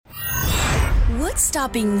What's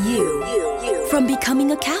stopping you from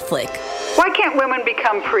becoming a Catholic? Why can't women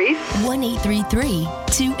become priests?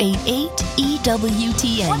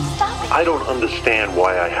 1-833-288-EWTN. I don't understand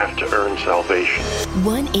why I have to earn salvation.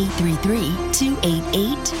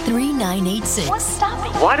 1-833-288-3986. What's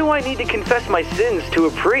stopping? Why do I need to confess my sins to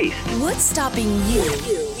a priest? What's stopping you?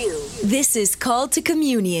 This is Called to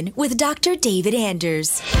Communion with Dr. David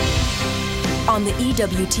Anders on the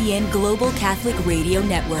EWTN Global Catholic Radio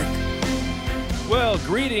Network. Well,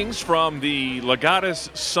 greetings from the Legatus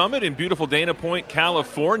Summit in beautiful Dana Point,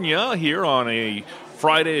 California, here on a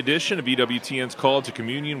Friday edition of EWTN's Call to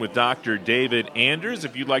Communion with Dr. David Anders.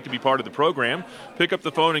 If you'd like to be part of the program, pick up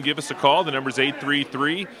the phone and give us a call. The number's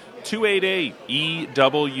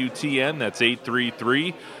 833-288-EWTN. That's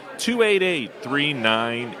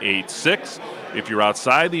 833-288-3986. If you're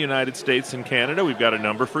outside the United States and Canada, we've got a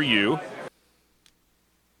number for you.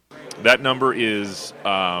 That number is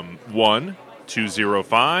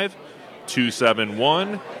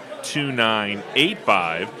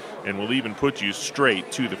 1-205-271-2985, and we'll even put you straight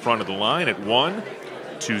to the front of the line at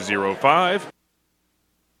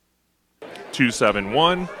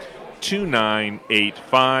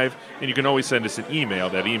 1-205-271-2985, and you can always send us an email.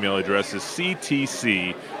 That email address is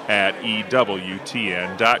ctc@ewtn.com.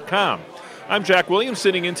 I'm Jack Williams,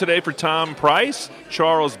 sitting in today for Tom Price,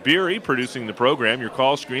 Charles Beery producing the program. Your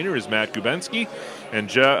call screener is Matt Gubensky, and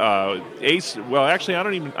Ace. Well, actually,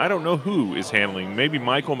 I don't know who is handling. Maybe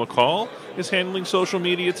Michael McCall is handling social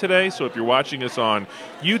media today. So if you're watching us on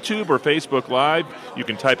YouTube or Facebook Live, you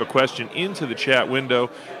can type a question into the chat window,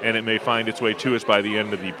 and it may find its way to us by the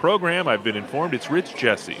end of the program. I've been informed it's Rich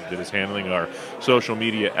Jesse that is handling our social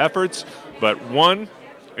media efforts, but one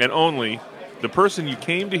and only. The person you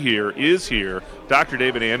came to hear is here. Dr.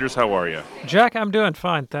 David Anders, how are you? Jack, I'm doing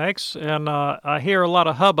fine, thanks. And I hear a lot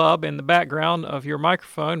of hubbub in the background of your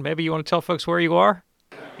microphone. Maybe you want to tell folks where you are?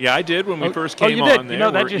 Yeah, I did when we first came you did. on there. You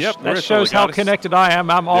know, that shows how connected I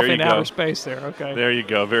am. I'm off in outer space there. Okay. There you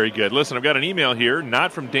go. Very good. Listen, I've got an email here,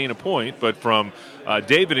 not from Dana Point, but from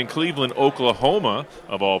David in Cleveland, Oklahoma,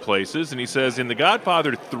 of all places. And he says, in The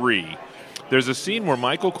Godfather 3, there's a scene where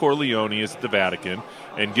Michael Corleone is at the Vatican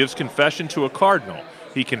and gives confession to a cardinal.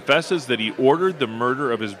 He confesses that he ordered the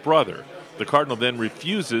murder of his brother. The cardinal then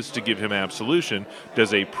refuses to give him absolution.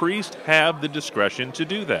 Does a priest have the discretion to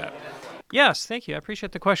do that? Yes, thank you. I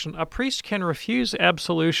appreciate the question. A priest can refuse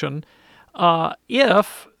absolution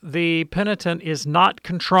if the penitent is not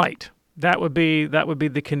contrite. That would be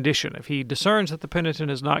the condition. If he discerns that the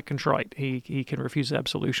penitent is not contrite, he can refuse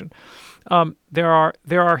absolution. There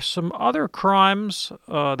are some other crimes,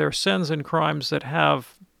 there are sins and crimes that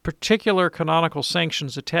have particular canonical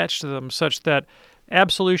sanctions attached to them, such that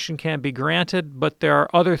absolution can be granted, but there are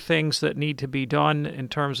other things that need to be done in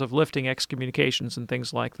terms of lifting excommunications and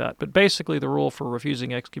things like that. But basically, the rule for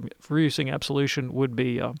refusing absolution would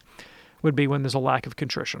be when there's a lack of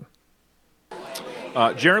contrition.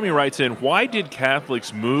 Jeremy writes in, why did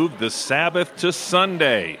Catholics move the Sabbath to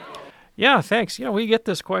Sunday? Yeah, thanks. We get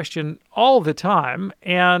this question all the time,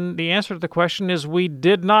 and the answer to the question is we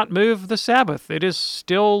did not move the Sabbath. It is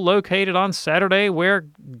still located on Saturday where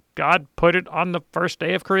God put it on the first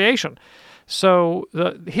day of creation. So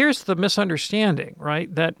here's the misunderstanding,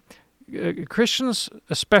 right, that Christians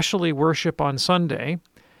especially worship on Sunday.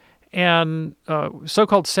 And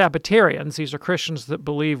so-called Sabbatarians, these are Christians that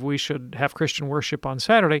believe we should have Christian worship on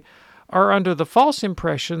Saturday, are under the false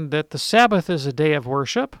impression that the Sabbath is a day of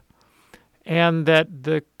worship and that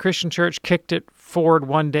the Christian church kicked it forward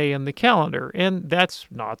one day in the calendar. And that's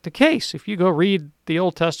not the case. If you go read the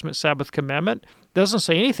Old Testament Sabbath commandment, it doesn't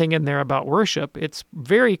say anything in there about worship. It's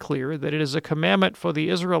very clear that it is a commandment for the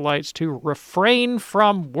Israelites to refrain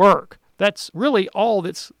from work. That's really all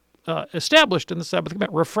that's established in the Sabbath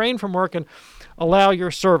commandment. Refrain from work and allow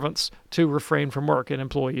your servants to refrain from work, and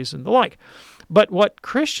employees and the like. But what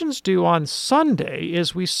Christians do on Sunday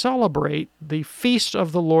is we celebrate the feast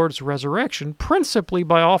of the Lord's resurrection, principally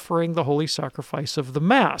by offering the holy sacrifice of the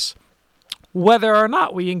Mass, whether or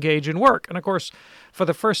not we engage in work. And of course, for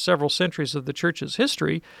the first several centuries of the Church's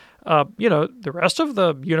history, the rest of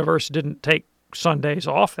the universe didn't take Sundays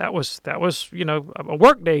off. That was a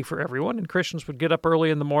work day for everyone, and Christians would get up early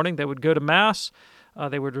in the morning. They would go to Mass.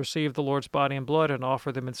 They would receive the Lord's body and blood and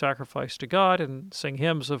offer them in sacrifice to God and sing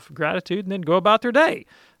hymns of gratitude and then go about their day.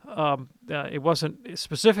 It wasn't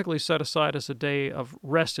specifically set aside as a day of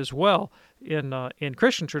rest as well in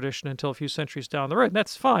Christian tradition until a few centuries down the road. And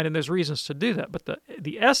that's fine, and there's reasons to do that. But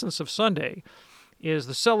the essence of Sunday is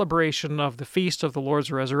the celebration of the feast of the Lord's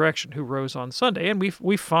resurrection, who rose on Sunday. And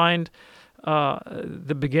we find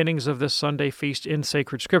the beginnings of this Sunday feast in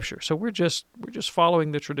sacred Scripture. So we're just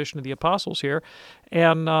following the tradition of the apostles here,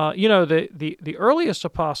 and the earliest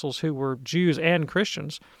apostles who were Jews and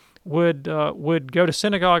Christians would go to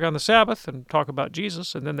synagogue on the Sabbath and talk about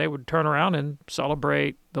Jesus, and then they would turn around and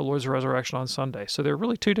celebrate the Lord's resurrection on Sunday. So they're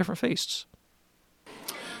really two different feasts.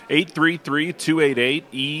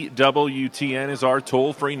 833-288-EWTN is our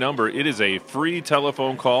toll-free number. It is a free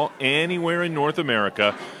telephone call anywhere in North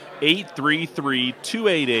America.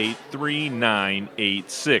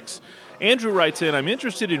 833-288-3986. Andrew writes in, I'm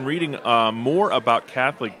interested in reading more about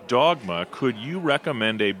Catholic dogma. Could you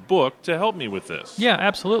recommend a book to help me with this? Yeah,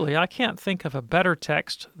 absolutely. I can't think of a better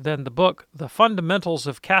text than the book The Fundamentals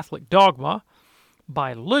of Catholic Dogma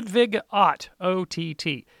by Ludwig Ott,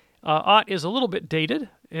 O-T-T. Ott is a little bit dated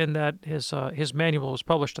in that his manual was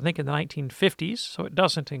published, I think, in the 1950s, so it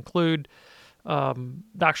doesn't include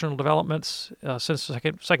doctrinal developments since the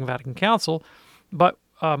Second Vatican Council, but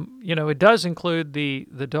it does include the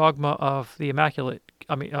dogma of the the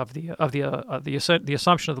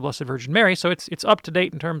Assumption of the Blessed Virgin Mary. So it's up to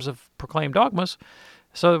date in terms of proclaimed dogmas.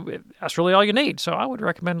 So that's really all you need. So I would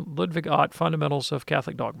recommend Ludwig Ott, Fundamentals of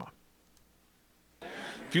Catholic Dogma.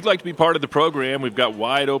 If you'd like to be part of the program, we've got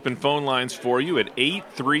wide open phone lines for you at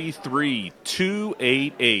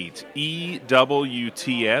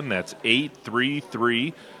 833-288-EWTN. That's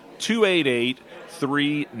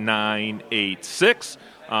 833-288-3986.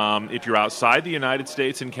 If you're outside the United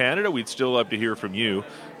States and Canada, we'd still love to hear from you.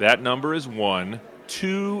 That number is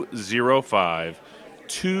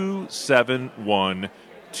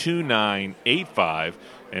 1-205-271-2985,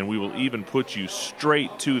 and we will even put you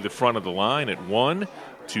straight to the front of the line at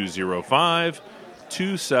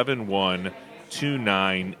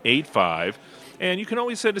 1-205-271-2985. And you can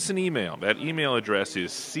always send us an email. That email address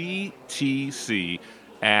is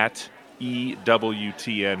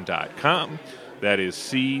ctc@ewtn.com. That is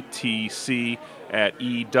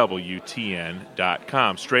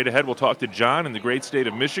ctc@ewtn.com. Straight ahead, we'll talk to John in the great state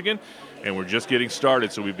of Michigan, and we're just getting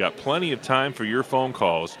started, so we've got plenty of time for your phone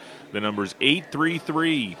calls. The number is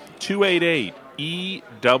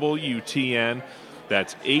 833-288-EWTN.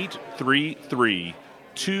 That's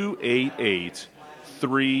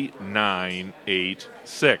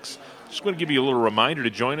 833-288-3986. Just going to give you a little reminder to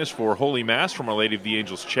join us for Holy Mass from Our Lady of the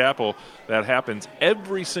Angels Chapel. That happens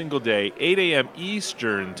every single day, 8 a.m.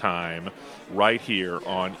 Eastern Time, right here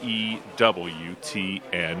on EWTN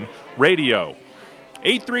Radio.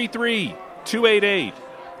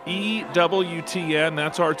 833-288-EWTN.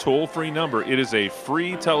 That's our toll-free number. It is a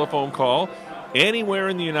free telephone call anywhere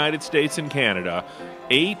in the United States and Canada.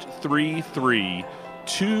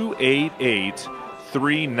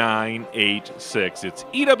 833-288-3986. It's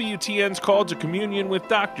EWTN's Call to Communion with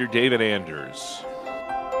Dr. David Anders.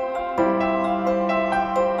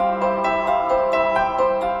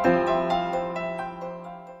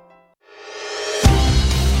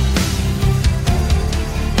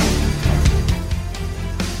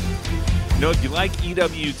 If you like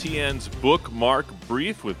EWTN's Bookmark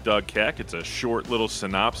Brief with Doug Keck, it's a short little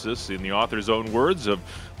synopsis in the author's own words of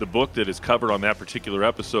the book that is covered on that particular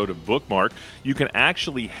episode of Bookmark. You can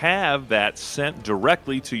actually have that sent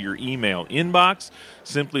directly to your email inbox.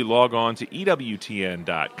 Simply log on to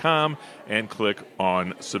EWTN.com and click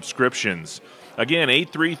on subscriptions. Again,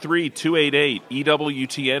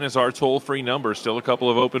 833-288-EWTN is our toll-free number. Still a couple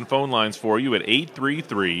of open phone lines for you at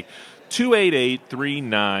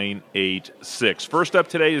 833-288-3986. First up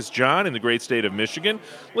today is John in the great state of Michigan,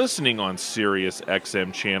 listening on Sirius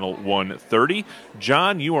XM Channel 130.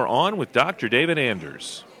 John, you are on with Dr. David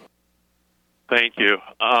Anders. Thank you.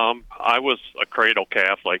 I was a cradle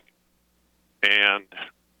Catholic, and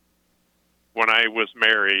when I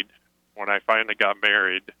finally got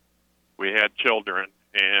married, we had children,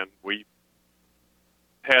 and we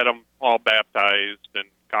had them all baptized and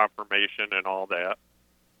confirmation and all that.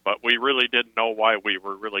 But we really didn't know why we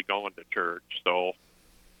were really going to church. So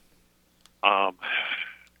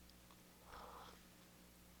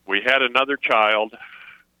we had another child,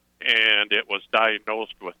 and it was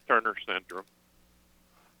diagnosed with Turner syndrome.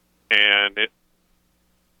 And it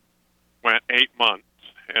went 8 months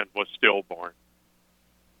and was stillborn.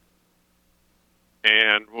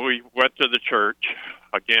 And we went to the church.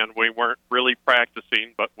 Again, we weren't really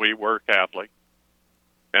practicing, but we were Catholic,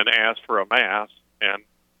 and asked for a Mass, and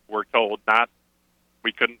we're told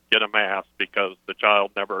we couldn't get a Mass because the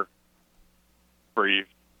child never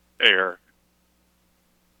breathed air.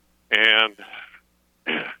 And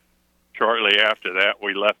shortly after that,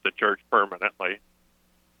 we left the church permanently.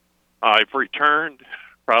 I've returned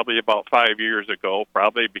probably about 5 years ago,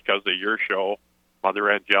 probably because of your show,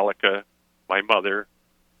 Mother Angelica, my mother,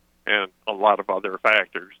 and a lot of other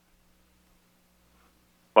factors.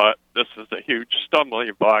 But this is a huge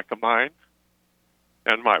stumbling block of mine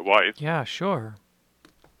and my wife. Yeah, sure.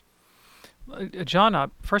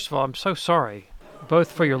 John, first of all, I'm so sorry,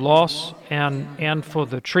 both for your loss and for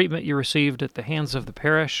the treatment you received at the hands of the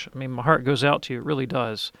parish. I mean, my heart goes out to you. It really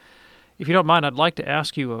does. If you don't mind, I'd like to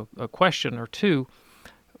ask you a question or two.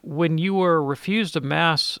 When you were refused a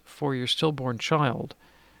Mass for your stillborn child,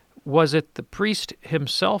 was it the priest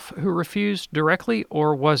himself who refused directly,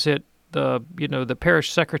 or was it the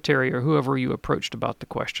parish secretary or whoever you approached about the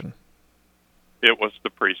question? It was the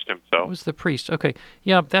priest himself. It was the priest. Okay.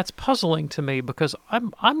 Yeah, that's puzzling to me because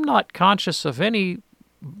I'm not conscious of any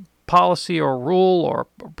policy or rule or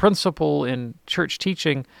principle in church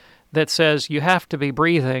teaching that says you have to be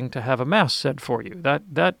breathing to have a Mass said for you.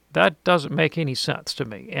 That doesn't make any sense to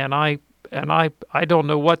me. And I don't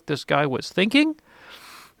know what this guy was thinking.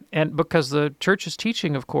 And because the church's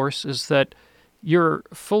teaching, of course, is that you're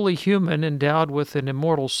fully human, endowed with an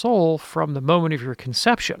immortal soul from the moment of your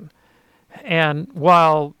conception. And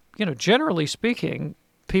while, generally speaking,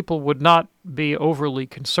 people would not be overly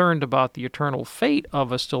concerned about the eternal fate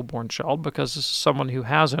of a stillborn child because this is someone who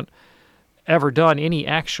hasn't ever done any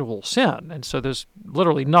actual sin. And so there's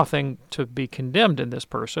literally nothing to be condemned in this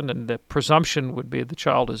person, and the presumption would be the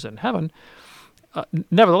child is in heaven.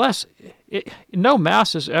 Nevertheless, no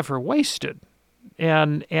Mass is ever wasted.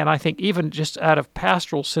 And I think even just out of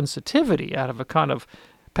pastoral sensitivity, out of a kind of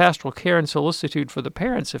pastoral care and solicitude for the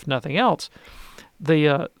parents, if nothing else,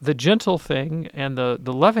 the gentle thing and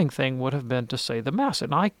the loving thing would have been to say the Mass.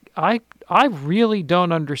 And I really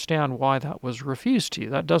don't understand why that was refused to you.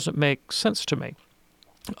 That doesn't make sense to me.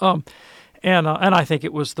 And I think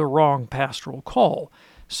it was the wrong pastoral call.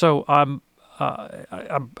 So I'm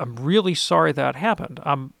really sorry that happened.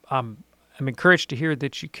 I'm encouraged to hear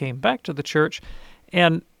that you came back to the church.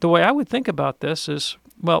 And the way I would think about this is,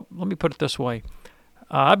 well, let me put it this way.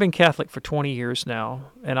 I've been Catholic for 20 years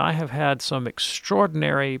now, and I have had some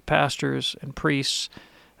extraordinary pastors and priests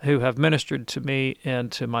who have ministered to me and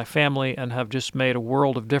to my family and have just made a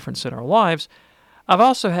world of difference in our lives. I've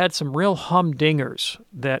also had some real humdingers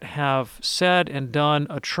that have said and done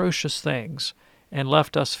atrocious things and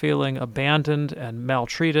left us feeling abandoned and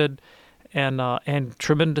maltreated and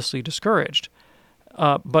tremendously discouraged.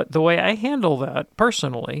 But the way I handle that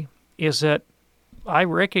personally is that I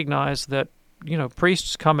recognize that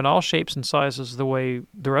priests come in all shapes and sizes the way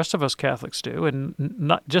the rest of us Catholics do, and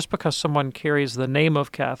not just because someone carries the name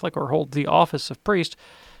of Catholic or holds the office of priest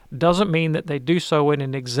doesn't mean that they do so in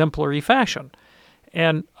an exemplary fashion.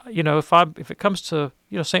 And if it comes to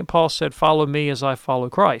St. Paul said, "Follow me as I follow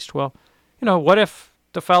Christ." Well, what if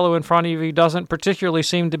the fellow in front of you doesn't particularly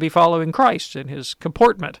seem to be following Christ in his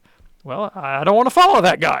comportment? Well, I don't want to follow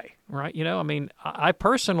that guy, right? I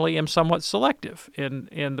personally am somewhat selective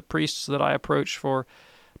in the priests that I approach for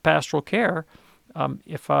pastoral care.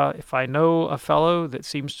 If I know a fellow that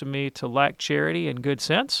seems to me to lack charity and good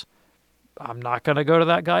sense, I'm not going to go to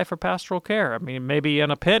that guy for pastoral care. Maybe in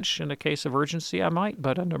a pinch, in a case of urgency, I might,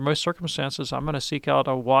 but under most circumstances, I'm going to seek out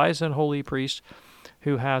a wise and holy priest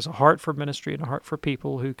who has a heart for ministry and a heart for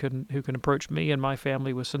people, who can approach me and my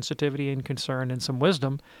family with sensitivity and concern and some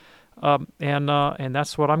wisdom. And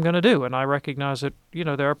that's what I'm going to do. And I recognize that,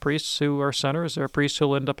 there are priests who are sinners. There are priests who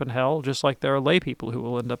will end up in hell, just like there are lay people who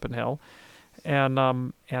will end up in hell. And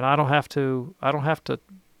I don't have to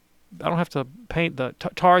paint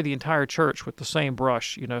tar the entire church with the same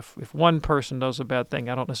brush. If one person does a bad thing,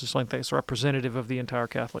 I don't necessarily think it's representative of the entire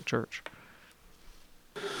Catholic Church.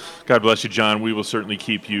 God bless you, John. We will certainly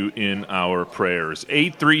keep you in our prayers.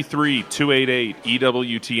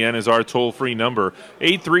 833-288-EWTN is our toll-free number.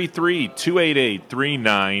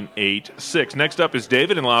 833-288-3986. Next up is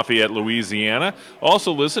David in Lafayette, Louisiana,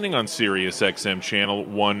 also listening on Sirius XM Channel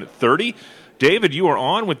 130. David, you are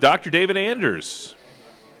on with Dr. David Anders.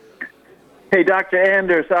 Hey, Dr.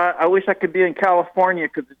 Anders, I wish I could be in California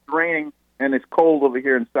because it's raining and it's cold over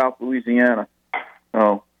here in South Louisiana.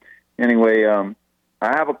 Oh, anyway,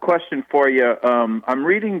 I have a question for you. I'm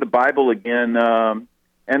reading the Bible again,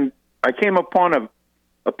 and I came upon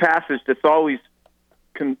a passage that's always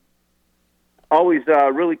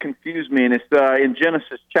really confused me, and it's in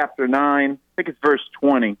Genesis chapter 9, I think it's verse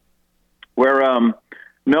 20, where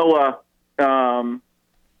Noah,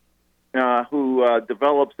 who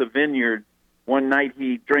develops a vineyard, one night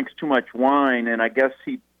he drinks too much wine, and I guess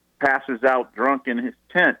he passes out drunk in his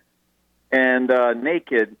tent and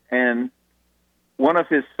naked, and one of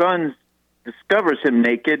his sons discovers him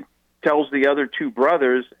naked, tells the other two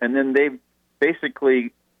brothers, and then the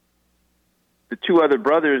two other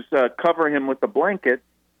brothers cover him with a blanket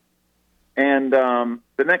And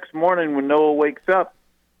the next morning when Noah wakes up,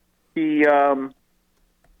 he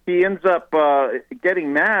ends up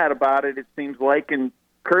getting mad about it, it seems like, and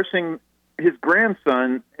cursing his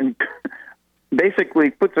grandson, and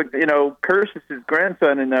basically curses his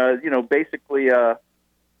grandson, and basically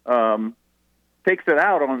takes it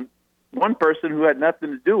out on one person who had nothing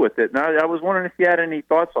to do with it. Now, I was wondering if you had any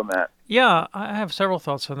thoughts on that. Yeah, I have several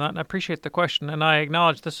thoughts on that, and I appreciate the question. And I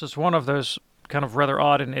acknowledge this is one of those kind of rather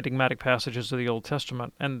odd and enigmatic passages of the Old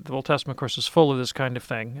Testament. And the Old Testament, of course, is full of this kind of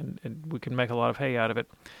thing, and we can make a lot of hay out of it.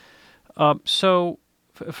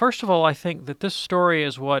 First of all, I think that this story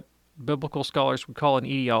is what biblical scholars would call an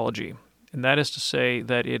etiology, and that is to say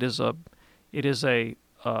that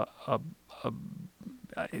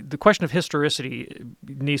the question of historicity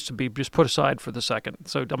needs to be just put aside for the second.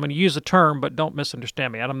 So I'm going to use a term, but don't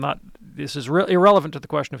misunderstand me. This is irrelevant to the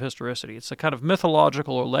question of historicity. It's a kind of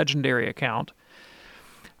mythological or legendary account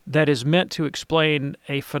that is meant to explain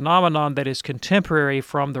a phenomenon that is contemporary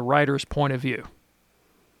from the writer's point of view.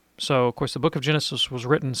 So, of course, the book of Genesis was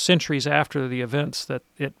written centuries after the events that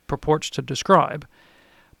it purports to describe.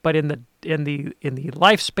 But in the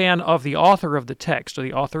lifespan of the author of the text, or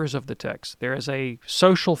the authors of the text, there is a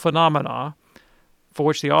social phenomena for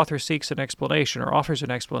which the author seeks an explanation or offers an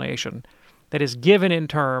explanation that is given in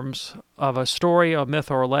terms of a story, a myth,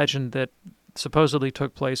 or a legend that supposedly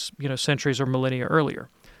took place, centuries or millennia earlier.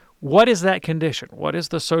 What is that condition? What is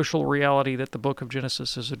the social reality that the book of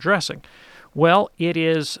Genesis is addressing? Well, it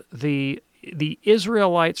is the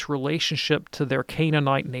Israelites' relationship to their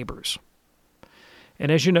Canaanite neighbors.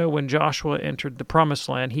 And as you know, when Joshua entered the Promised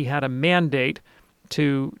Land, he had a mandate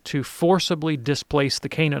to forcibly displace the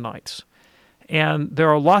Canaanites. And there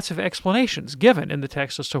are lots of explanations given in the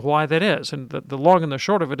text as to why that is. And the long and the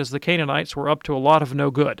short of it is the Canaanites were up to a lot of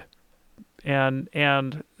no good. And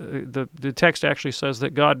the text actually says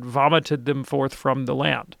that God vomited them forth from the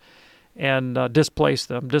land and displaced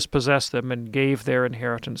them, dispossessed them, and gave their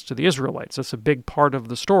inheritance to the Israelites. That's a big part of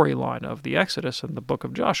the storyline of the Exodus and the book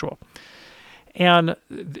of Joshua. And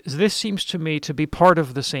this seems to me to be part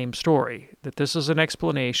of the same story, that this is an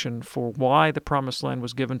explanation for why the Promised Land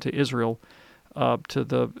was given to Israel, and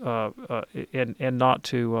not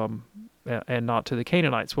to the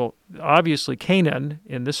Canaanites. Well, obviously, Canaan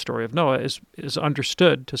in this story of Noah is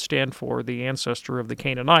understood to stand for the ancestor of the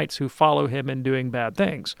Canaanites who follow him in doing bad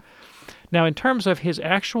things. Now, in terms of his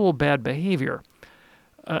actual bad behavior,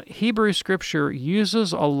 Hebrew Scripture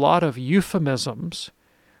uses a lot of euphemisms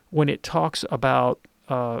when it talks about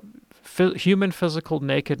human physical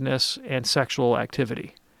nakedness and sexual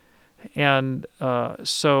activity. And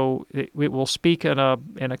so it will speak in a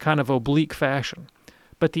kind of oblique fashion.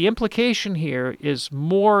 But the implication here is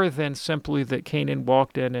more than simply that Canaan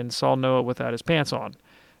walked in and saw Noah without his pants on,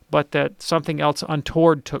 but that something else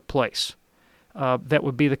untoward took place. That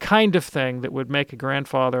would be the kind of thing that would make a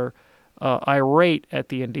grandfather irate at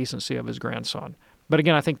the indecency of his grandson. But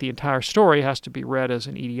again, I think the entire story has to be read as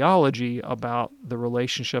an etiology about the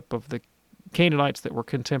relationship of the Canaanites that were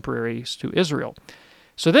contemporaries to Israel.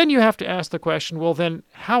 So then you have to ask the question, well, then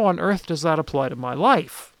how on earth does that apply to my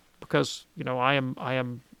life? Because, I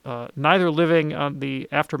am neither living on the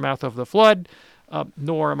aftermath of the flood,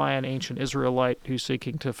 nor am I an ancient Israelite who's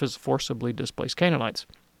seeking to forcibly displace Canaanites.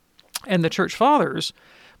 And the Church Fathers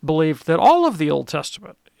believed that all of the Old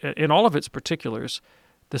Testament, in all of its particulars,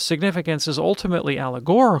 the significance is ultimately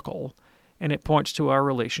allegorical, and it points to our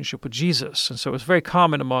relationship with Jesus. And so it's very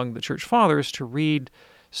common among the Church Fathers to read,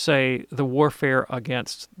 say, the warfare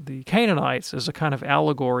against the Canaanites as a kind of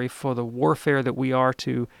allegory for the warfare that we are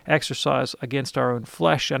to exercise against our own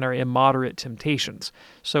flesh and our immoderate temptations.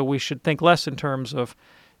 So we should think less in terms of,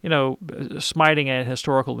 smiting an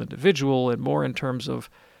historical individual and more in terms of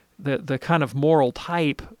the kind of moral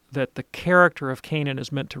type that the character of Canaan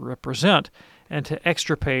is meant to represent, and to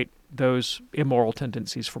extirpate those immoral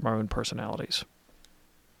tendencies from our own personalities.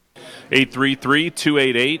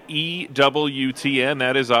 833-288-EWTN,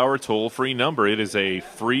 that is our toll-free number. It is a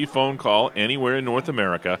free phone call anywhere in North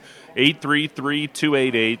America,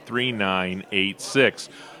 833-288-3986.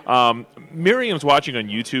 Miriam's watching on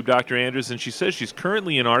YouTube, Dr. Andrews, and she says she's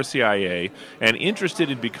currently in RCIA and interested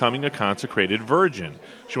in becoming a consecrated virgin.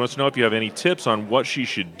 She wants to know if you have any tips on what she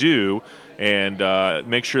should do and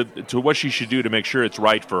what she should do to make sure it's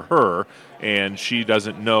right for her, and she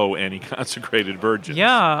doesn't know any consecrated virgins.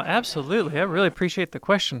 Yeah, absolutely. I really appreciate the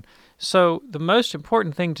question. So the most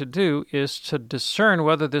important thing to do is to discern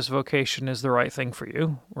whether this vocation is the right thing for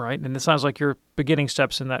you, right? And it sounds like you're beginning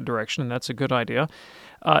steps in that direction, and that's a good idea.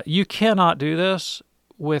 You cannot do this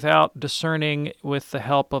without discerning with the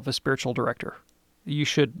help of a spiritual director. you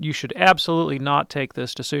should absolutely not take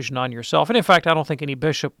this decision on yourself. And in fact, I don't think any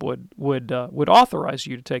bishop would authorize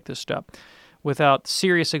you to take this step without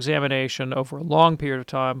serious examination over a long period of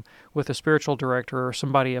time with a spiritual director or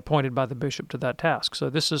somebody appointed by the bishop to that task.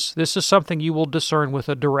 So this is something you will discern with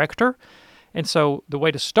a director. And so the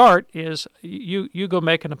way to start is you go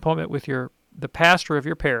make an appointment with the pastor of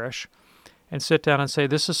your parish and sit down and say,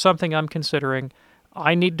 this is something I'm considering.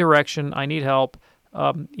 I need direction. I need help.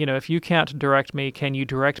 If you can't direct me, can you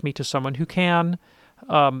direct me to someone who can?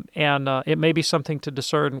 It may be something to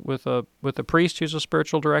discern with a priest who's a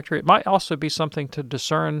spiritual director. It might also be something to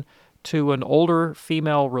discern to an older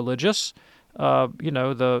female religious,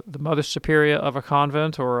 the mother superior of a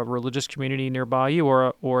convent or a religious community nearby you,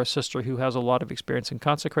 or a sister who has a lot of experience in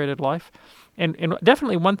consecrated life. And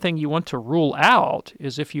definitely one thing you want to rule out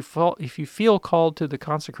is if you feel called to the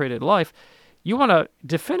consecrated life, you want to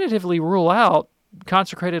definitively rule out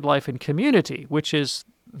consecrated life in community, which is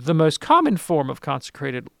the most common form of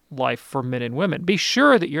consecrated life for men and women. Be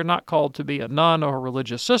sure that you're not called to be a nun or a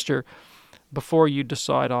religious sister before you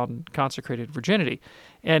decide on consecrated virginity.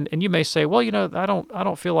 And you may say, well, I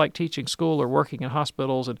don't feel like teaching school or working in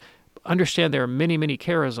hospitals. And understand there are many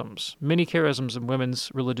charisms in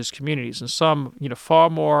women's religious communities, and some far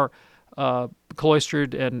more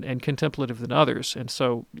cloistered and contemplative than others. And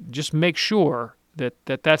so just make sure that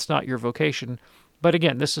that's not your vocation. But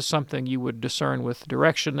again, this is something you would discern with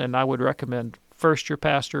direction, and I would recommend first your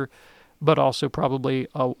pastor, but also probably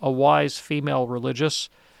a wise female religious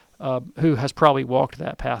who has probably walked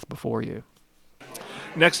that path before you.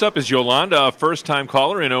 Next up is Yolanda, a first-time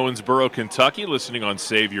caller in Owensboro, Kentucky, listening on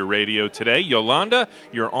Savior Radio today. Yolanda,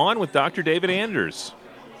 you're on with Dr. David Anders.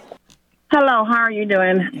 Hello, how are you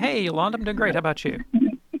doing? Hey, Yolanda, I'm doing great. How about you?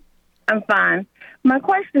 I'm fine. My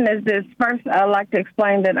question is this. First, I'd like to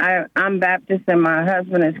explain that I'm Baptist and my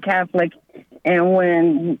husband is Catholic.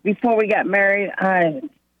 And before we got married, I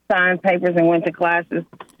signed papers and went to classes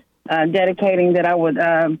dedicating that I would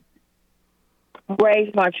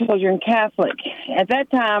raise my children Catholic. At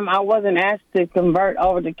that time, I wasn't asked to convert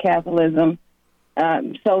over to Catholicism.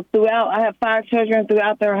 So I have 5 children.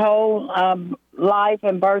 Throughout their whole life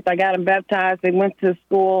and birth, I got them baptized. They went to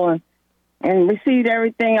school and received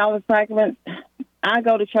everything, all the sacraments. I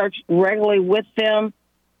go to church regularly with them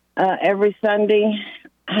every Sunday.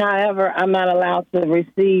 However, I'm not allowed to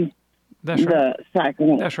receive the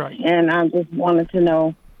sacrament. That's right. And I just wanted to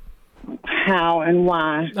know how and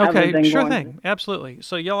why. Okay, sure thing. Absolutely.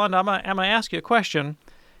 So, Yolanda, I'm going to ask you a question,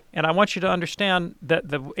 and I want you to understand that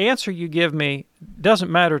the answer you give me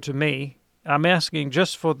doesn't matter to me. I'm asking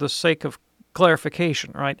just for the sake of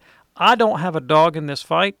clarification, right? I don't have a dog in this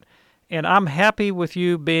fight, and I'm happy with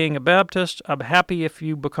you being a Baptist. I'm happy if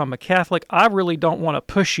you become a Catholic. I really don't want to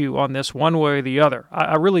push you on this one way or the other.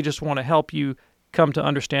 I really just want to help you come to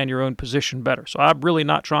understand your own position better. So I'm really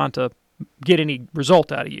not trying to get any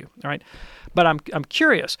result out of you, all right? But I'm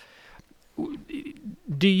curious,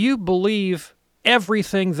 do you believe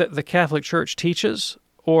everything that the Catholic Church teaches,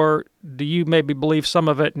 or do you maybe believe some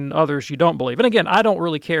of it and others you don't believe? And again, I don't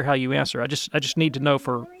really care how you answer. I just need to know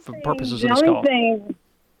for purposes of this call. The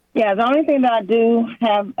only thing that I do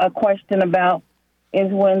have a question about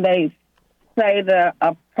is when they say the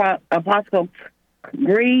Apostolic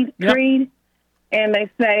Creed, and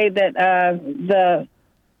they say that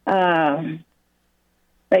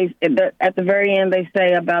at the very end they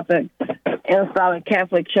say about the Apostolic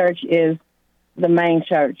Catholic Church is the main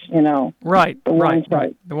church, Right. The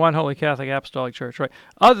one Holy Catholic Apostolic Church, right.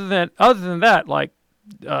 Other than that, like,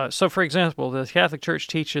 so for example, the Catholic Church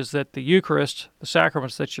teaches that the Eucharist, the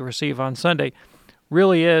sacraments that you receive on Sunday,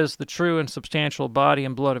 really is the true and substantial body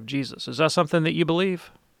and blood of Jesus. Is that something that you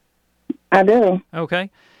believe? I do. Okay.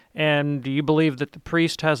 And do you believe that the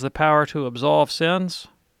priest has the power to absolve sins?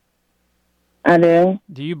 I do.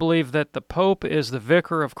 Do you believe that the Pope is the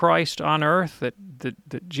vicar of Christ on earth,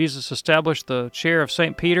 that Jesus established the chair of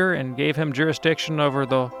St. Peter and gave him jurisdiction over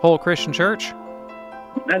the whole Christian church?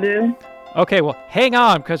 I do. Okay, well, hang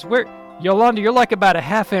on, because Yolanda, you're like about a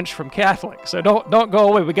half inch from Catholic, so don't go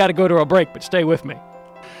away. We got to go to a break, but stay with me.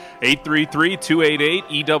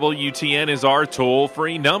 833-288-EWTN is our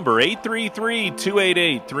toll-free number,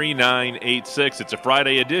 833-288-3986. It's a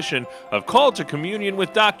Friday edition of Call to Communion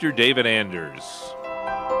with Dr. David Anders.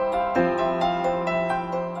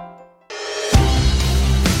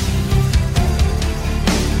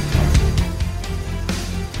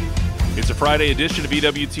 It's a Friday edition of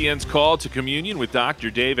EWTN's Call to Communion with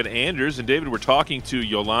Dr. David Anders. And David, we're talking to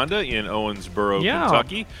Yolanda in Owensboro,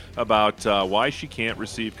 Kentucky, about why she can't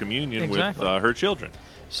receive communion with her children.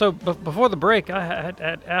 So before the break, I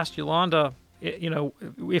had asked Yolanda,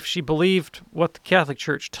 if she believed what the Catholic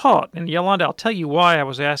Church taught. And Yolanda, I'll tell you why I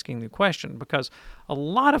was asking the question, because a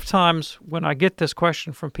lot of times when I get this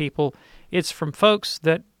question from people, it's from folks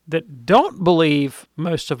that don't believe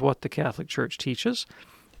most of what the Catholic Church teaches.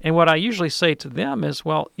 And what I usually say to them is,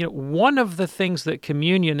 well, one of the things that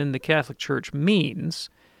communion in the Catholic Church means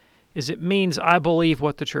is it means I believe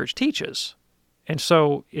what the Church teaches. And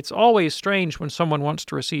so it's always strange when someone wants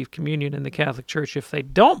to receive communion in the Catholic Church if they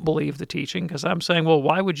don't believe the teaching, because I'm saying, well,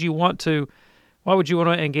 why would you want to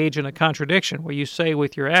engage in a contradiction where you say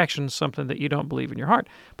with your actions something that you don't believe in your heart?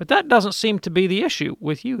 But that doesn't seem to be the issue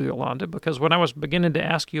with you, Yolanda, because when I was beginning to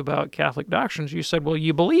ask you about Catholic doctrines, you said, well,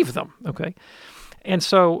 you believe them, okay? And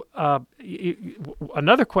so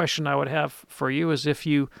another question I would have for you is if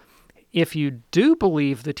you do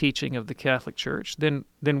believe the teaching of the Catholic Church, then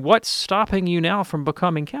what's stopping you now from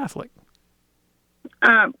becoming Catholic?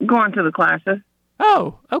 Going to the classes.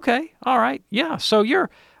 Oh, okay. All right. Yeah. So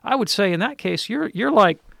I would say in that case, you're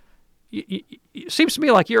like, it seems to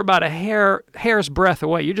me like you're about a hair's breadth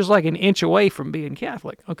away. You're just like an inch away from being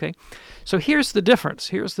Catholic. Okay. So here's the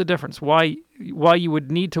difference. Why you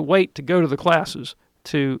would need to wait to go to the classes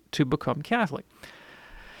to become Catholic.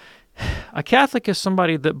 A Catholic is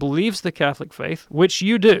somebody that believes the Catholic faith, which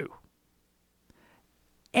you do,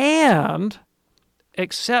 and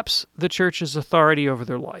accepts the Church's authority over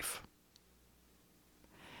their life.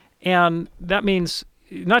 And that means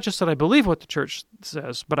not just that I believe what the Church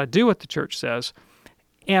says, but I do what the Church says,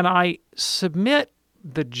 and I submit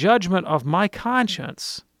the judgment of my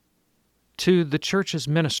conscience to the Church's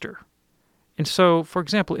minister. And so, for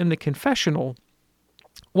example, in the confessional,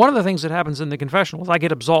 one of the things that happens in the confessional is I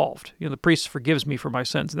get absolved. The priest forgives me for my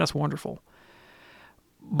sins, and that's wonderful.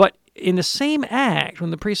 But in the same act,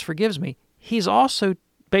 when the priest forgives me, he's also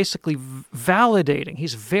basically validating,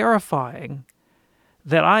 he's verifying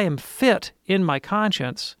that I am fit in my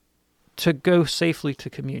conscience to go safely to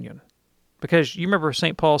communion. Because you remember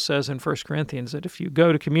St. Paul says in 1 Corinthians that if you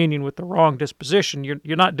go to communion with the wrong disposition, you're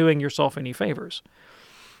not doing yourself any favors.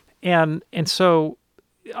 And so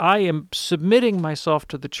I am submitting myself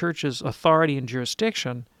to the Church's authority and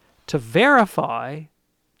jurisdiction to verify,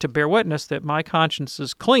 to bear witness that my conscience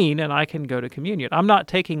is clean and I can go to communion. I'm not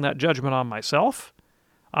taking that judgment on myself.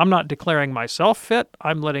 I'm not declaring myself fit.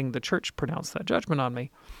 I'm letting the Church pronounce that judgment on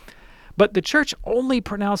me. But the Church only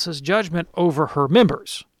pronounces judgment over her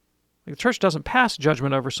members. The Church doesn't pass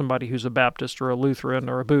judgment over somebody who's a Baptist or a Lutheran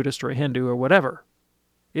or a Buddhist or a Hindu or whatever.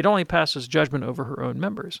 It only passes judgment over her own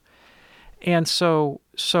members. And so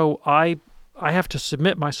I have to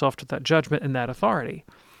submit myself to that judgment and that authority.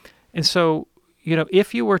 And so,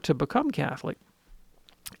 if you were to become Catholic,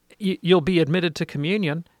 you'll be admitted to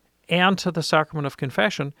communion and to the sacrament of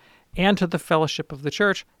confession and to the fellowship of the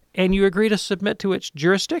Church, and you agree to submit to its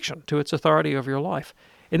jurisdiction, to its authority over your life.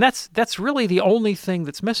 And that's really the only thing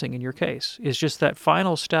that's missing in your case, is just that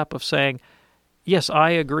final step of saying, yes,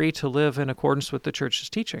 I agree to live in accordance with the Church's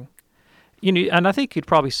teaching. And I think you'd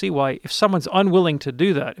probably see why, if someone's unwilling to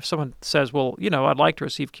do that, if someone says, well, I'd like to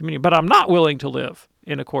receive communion, but I'm not willing to live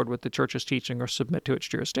in accord with the Church's teaching or submit to its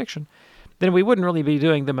jurisdiction, then we wouldn't really be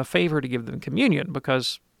doing them a favor to give them communion,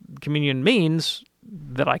 because communion means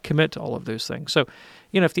that I commit to all of those things. So,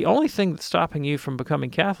 if the only thing that's stopping you from becoming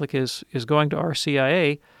Catholic is going to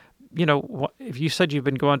RCIA, if you said you've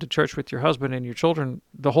been going to church with your husband and your children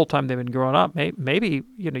the whole time they've been growing up, maybe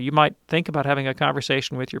you might think about having a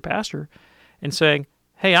conversation with your pastor and saying,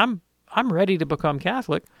 hey, I'm ready to become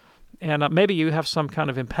Catholic, and maybe you have some kind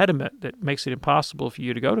of impediment that makes it impossible for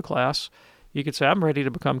you to go to class. You could say, I'm ready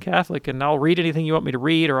to become Catholic, and I'll read anything you want me to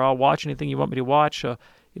read, or I'll watch anything you want me to watch. Can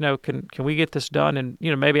we get this done? And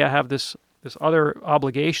maybe I have this other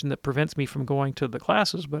obligation that prevents me from going to the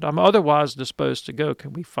classes, but I'm otherwise disposed to go.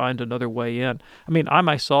 Can we find another way in? I mean, I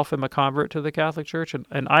myself am a convert to the Catholic Church,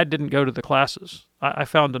 and I didn't go to the classes. I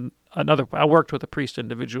found another. I worked with a priest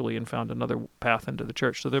individually and found another path into the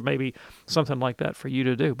Church. So there may be something like that for you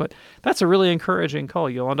to do. But that's a really encouraging call,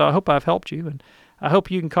 Yolanda. I hope I've helped you, and I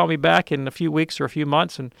hope you can call me back in a few weeks or a few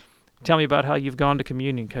months and tell me about how you've gone to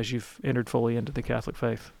communion because you've entered fully into the Catholic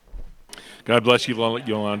faith. God bless you,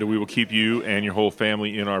 Yolanda. We will keep you and your whole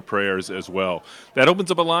family in our prayers as well. That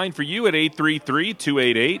opens up a line for you at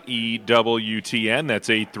 833-288-EWTN. That's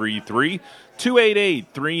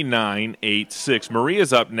 833-288-3986.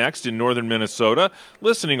 Maria's up next in northern Minnesota,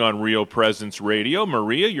 listening on Real Presence Radio.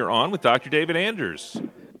 Maria, you're on with Dr. David Anders.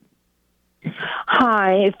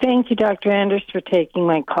 Hi. Thank you, Dr. Anders, for taking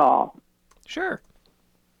my call. Sure.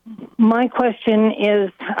 My question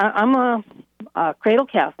is, I'm a cradle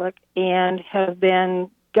Catholic and have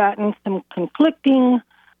gotten some conflicting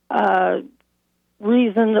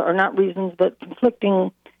reasons, or not reasons, but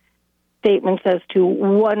conflicting statements as to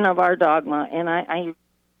one of our dogma, and I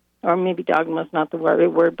or maybe dogma is not the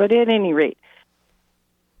right word, but at any rate.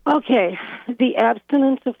 Okay, the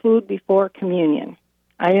abstinence of food before communion.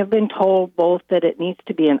 I have been told both that it needs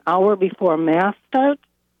to be an hour before Mass starts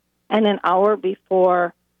and an hour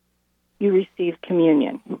before you receive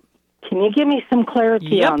communion. Can you give me some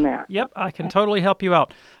clarity on that? Yep, I can totally help you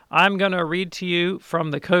out. I'm going to read to you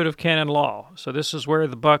from the Code of Canon Law. So this is where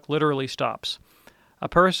the buck literally stops. A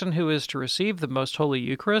person who is to receive the Most Holy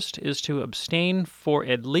Eucharist is to abstain for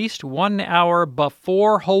at least 1 hour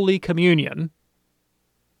before Holy Communion,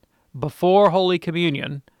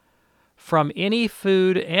 from any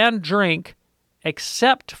food and drink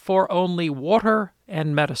except for only water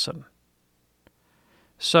and medicine.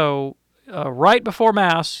 So right before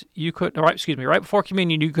Mass, right before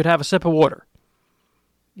communion, you could have a sip of water.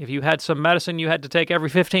 If you had some medicine you had to take every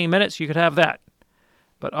 15 minutes, you could have that.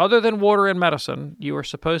 But other than water and medicine, you are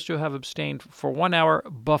supposed to have abstained for 1 hour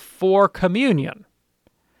before communion.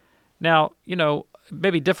 Now,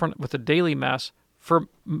 maybe different with the daily Mass. For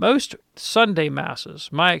most Sunday Masses,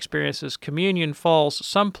 my experience is communion falls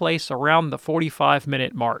someplace around the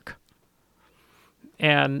 45-minute mark.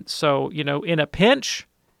 And so, in a pinch,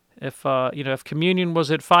 if communion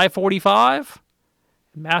was at 5:45,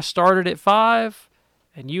 Mass started at 5,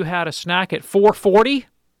 and you had a snack at 4:40,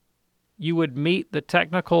 you would meet the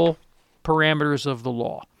technical parameters of the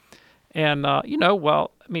law. And,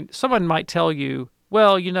 someone might tell you,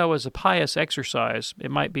 as a pious exercise,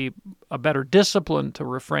 it might be a better discipline to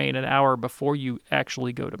refrain an hour before you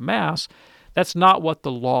actually go to Mass. That's not what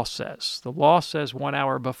the law says. The law says 1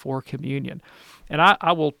 hour before communion. And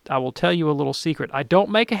I will tell you a little secret. I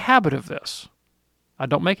don't make a habit of this. I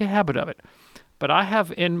don't make a habit of it. But I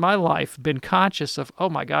have in my life been conscious of, oh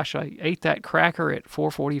my gosh, I ate that cracker at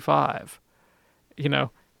 4:45,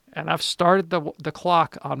 and I've started the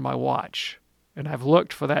clock on my watch, and I've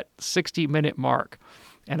looked for that 60-minute mark.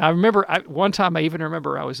 And I remember one time I even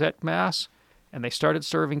remember I was at Mass, and they started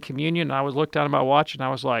serving communion, and I looked down at my watch, and I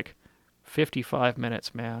was like, 55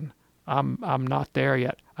 minutes, man. I'm not there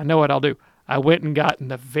yet. I know what I'll do. I went and got in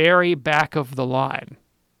the very back of the line.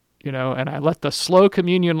 And I let the slow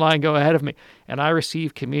communion line go ahead of me, and I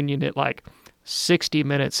received communion at like 60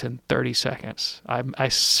 minutes and 30 seconds. I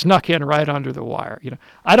snuck in right under the wire.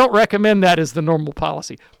 I don't recommend that as the normal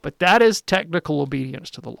policy, but that is technical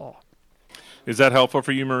obedience to the law. Is that helpful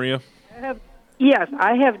for you, Maria? Yes,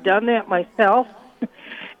 I have done that myself,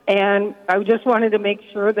 and I just wanted to make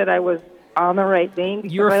sure that I was on the right vein.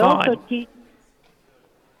 You're fine. Also teach.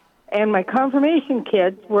 And my confirmation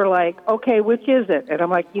kids were like, okay, which is it? And I'm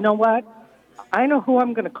like, you know what? I know who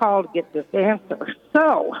I'm going to call to get this answer.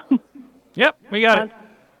 So. Yep, we got it.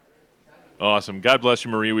 Awesome. God bless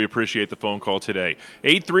you, Maria. We appreciate the phone call today.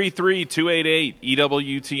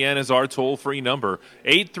 833-288-EWTN is our toll-free number.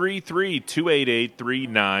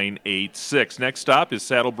 833-288-3986. Next stop is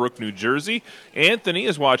Saddlebrook, New Jersey. Anthony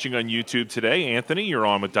is watching on YouTube today. Anthony, you're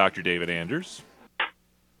on with Dr. David Anders.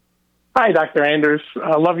 Hi, Dr. Anders.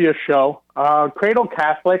 I love your show. Cradle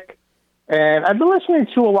Catholic, and I've been listening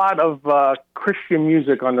to a lot of Christian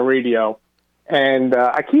music on the radio, and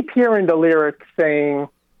I keep hearing the lyrics saying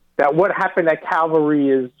that what happened at Calvary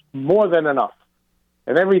is more than enough,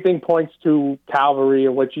 and everything points to Calvary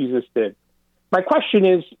and what Jesus did. My question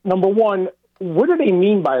is, number one, what do they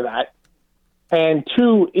mean by that? And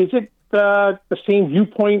two, is it the same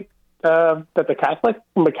viewpoint that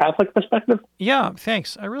from a Catholic perspective? Yeah,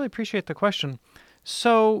 thanks. I really appreciate the question.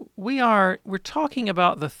 So we're talking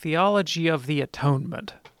about the theology of the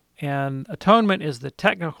atonement, and atonement is the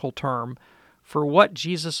technical term for what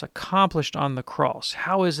Jesus accomplished on the cross.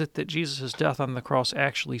 How is it that Jesus' death on the cross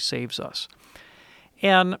actually saves us?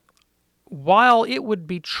 And while it would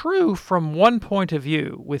be true from one point of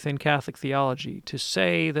view within Catholic theology to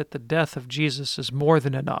say that the death of Jesus is more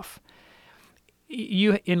than enough,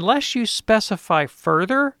 unless you specify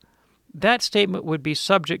further, that statement would be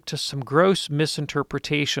subject to some gross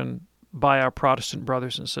misinterpretation by our Protestant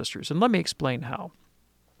brothers and sisters. And let me explain how.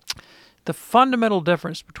 The fundamental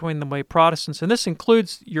difference between the way Protestants, and this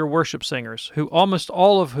includes your worship singers, who almost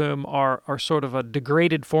all of whom are sort of a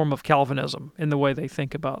degraded form of Calvinism in the way they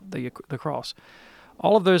think about the cross.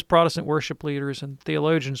 All of those Protestant worship leaders and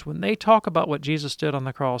theologians, when they talk about what Jesus did on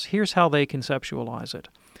the cross, here's how they conceptualize it.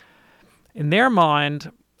 In their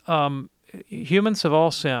mind, humans have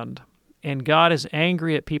all sinned, and God is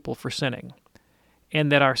angry at people for sinning,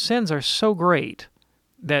 and that our sins are so great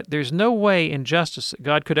that there's no way in justice that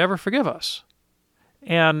God could ever forgive us,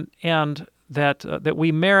 and that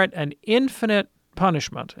we merit an infinite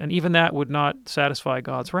punishment, and even that would not satisfy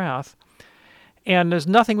God's wrath, And there's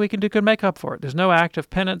nothing we can do to make up for it. There's no act of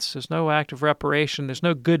penance. There's no act of reparation. There's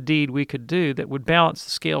no good deed we could do that would balance the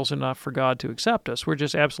scales enough for God to accept us. We're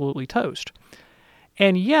just absolutely toast.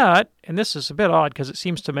 And yet, and this is a bit odd because it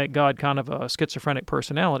seems to make God kind of a schizophrenic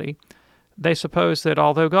personality, they suppose that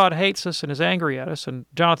although God hates us and is angry at us, and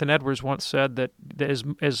Jonathan Edwards once said that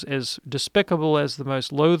as despicable as the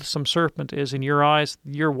most loathsome serpent is in your eyes,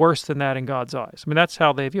 you're worse than that in God's eyes. I mean, that's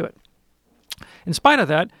how they view it. In spite of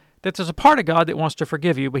that there's a part of God that wants to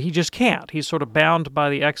forgive you, but he just can't. He's sort of bound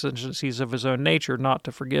by the exigencies of his own nature not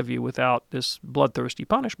to forgive you without this bloodthirsty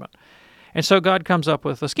punishment. And so God comes up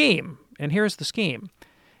with a scheme, and here's the scheme.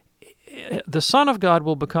 The Son of God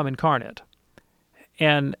will become incarnate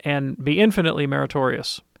and be infinitely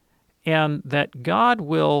meritorious, and that God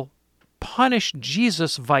will punish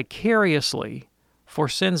Jesus vicariously for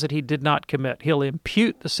sins that he did not commit. He'll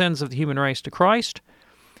impute the sins of the human race to Christ.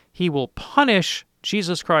 He will punish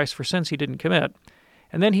Jesus Christ for sins he didn't commit,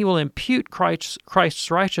 and then he will impute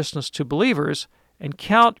Christ's righteousness to believers and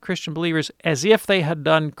count Christian believers as if they had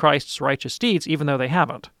done Christ's righteous deeds, even though they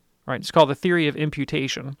haven't. Right? It's called the theory of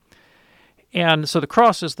imputation. And so the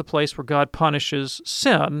cross is the place where God punishes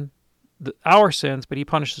sin, our sins, but he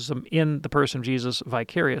punishes them in the person of Jesus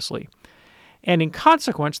vicariously. And in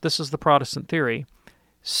consequence, this is the Protestant theory,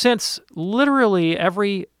 since literally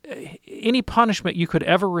any punishment you could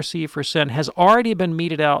ever receive for sin has already been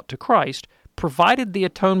meted out to Christ, provided the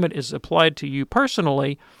atonement is applied to you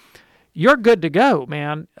personally, you're good to go,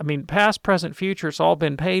 man. I mean, past, present, future, it's all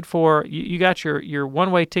been paid for. You got your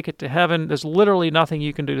one-way ticket to heaven. There's literally nothing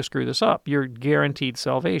you can do to screw this up. You're guaranteed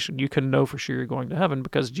salvation. You can know for sure you're going to heaven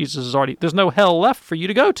because Jesus is already, there's no hell left for you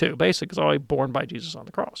to go to. Basically, it's already borne by Jesus on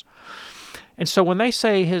the cross. And so when they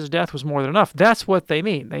say his death was more than enough, that's what they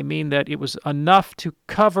mean. They mean that it was enough to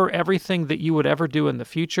cover everything that you would ever do in the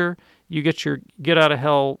future. You get your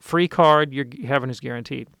get-out-of-hell free card, your heaven is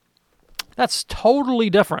guaranteed. That's totally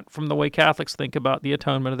different from the way Catholics think about the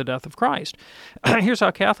atonement of the death of Christ. Here's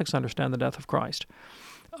how Catholics understand the death of Christ.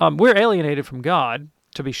 We're alienated from God,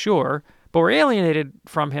 to be sure, but we're alienated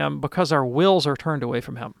from him because our wills are turned away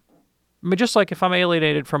from him. I mean, just like if I'm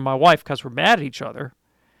alienated from my wife because we're mad at each other,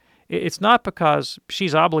 it's not because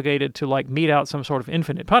she's obligated to mete out some sort of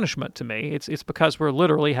infinite punishment to me. It's because we're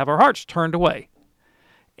literally have our hearts turned away.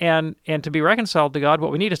 And to be reconciled to God,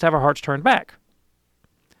 what we need is to have our hearts turned back.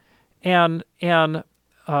 And there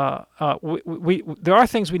are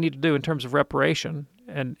things we need to do in terms of reparation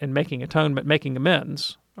and making atonement, making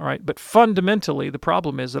amends, all right? But fundamentally, the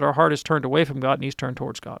problem is that our heart is turned away from God and he's turned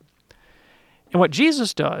towards God. And what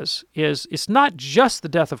Jesus does is, it's not just the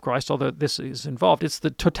death of Christ, although this is involved, it's the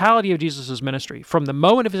totality of Jesus' ministry. From the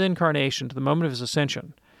moment of his incarnation to the moment of his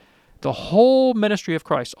ascension, the whole ministry of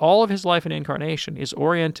Christ, all of his life and incarnation, is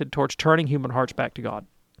oriented towards turning human hearts back to God.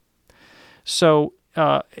 So,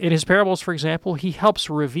 in his parables, for example, he helps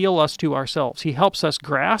reveal us to ourselves. He helps us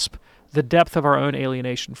grasp the depth of our own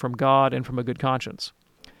alienation from God and from a good conscience.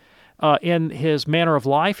 In his manner of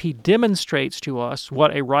life, he demonstrates to us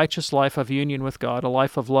what a righteous life of union with God, a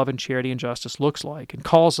life of love and charity and justice looks like, and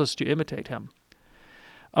calls us to imitate him.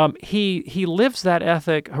 He lives that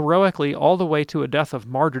ethic heroically all the way to a death of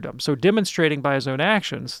martyrdom, so demonstrating by his own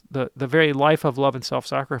actions the very life of love and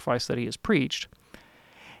self-sacrifice that he has preached.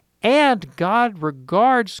 And God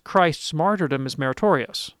regards Christ's martyrdom as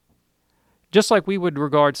meritorious. Just like we would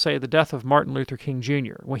regard, say, the death of Martin Luther King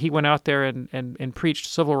Jr., when he went out there and preached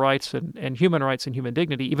civil rights and human rights and human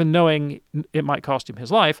dignity, even knowing it might cost him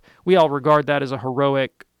his life, we all regard that as a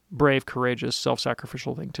heroic, brave, courageous,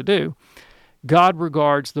 self-sacrificial thing to do. God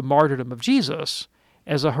regards the martyrdom of Jesus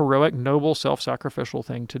as a heroic, noble, self-sacrificial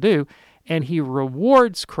thing to do, and he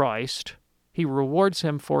rewards Christ. He rewards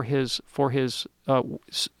him for his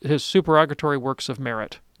supererogatory works of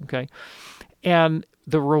merit. Okay, and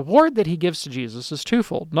the reward that he gives to Jesus is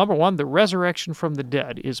twofold. Number one, the resurrection from the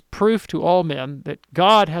dead is proof to all men that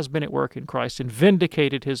God has been at work in Christ and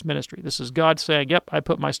vindicated his ministry. This is God saying, yep, I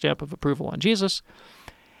put my stamp of approval on Jesus.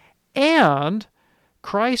 And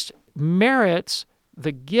Christ merits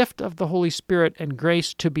the gift of the Holy Spirit and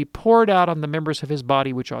grace to be poured out on the members of his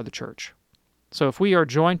body, which are the church. So if we are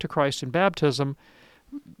joined to Christ in baptism,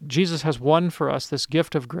 Jesus has won for us this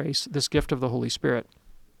gift of grace, this gift of the Holy Spirit.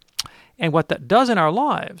 And what that does in our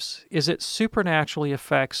lives is it supernaturally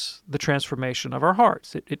affects the transformation of our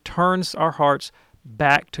hearts. It turns our hearts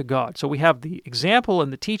back to God. So we have the example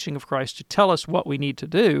and the teaching of Christ to tell us what we need to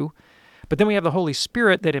do, But then we have the Holy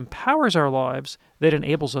Spirit that empowers our lives, that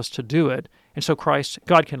enables us to do it. And so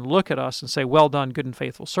God can look at us and say, well done, good and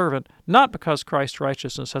faithful servant, not because Christ's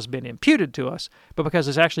righteousness has been imputed to us, but because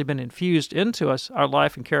it's actually been infused into us. Our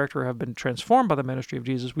life and character have been transformed by the ministry of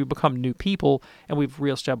Jesus. We become new people, and we've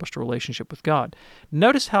reestablished a relationship with God.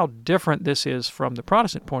 Notice how different this is from the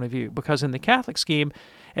Protestant point of view, because in the Catholic scheme,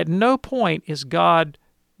 at no point is God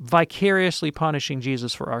vicariously punishing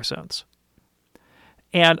Jesus for our sins.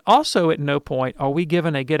 And also at no point are we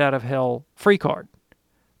given a get-out-of-hell free card.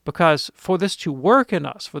 Because for this to work in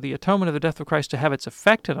us, for the atonement of the death of Christ to have its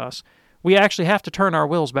effect in us, we actually have to turn our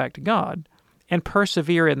wills back to God and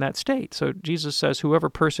persevere in that state. So Jesus says, whoever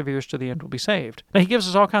perseveres to the end will be saved. Now, he gives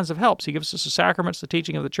us all kinds of helps. He gives us the sacraments, the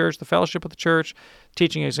teaching of the church, the fellowship of the church,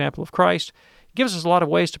 teaching example of Christ. He gives us a lot of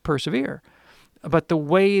ways to persevere. But the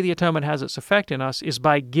way the atonement has its effect in us is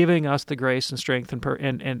by giving us the grace and strength and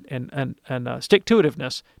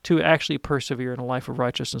stick-to-itiveness to actually persevere in a life of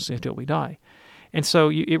righteousness until we die. And so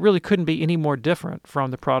it really couldn't be any more different from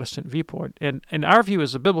the Protestant viewpoint. And our view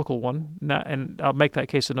is a biblical one, and I'll make that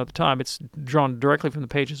case another time. It's drawn directly from the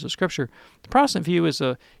pages of Scripture. The Protestant view is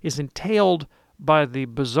entailed by the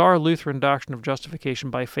bizarre Lutheran doctrine of justification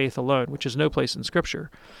by faith alone, which is no place in Scripture.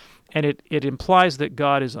 And it implies that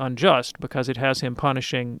God is unjust because it has him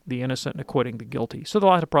punishing the innocent and acquitting the guilty. So there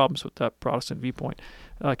are a lot of problems with that Protestant viewpoint.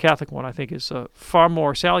 Catholic one, I think, is far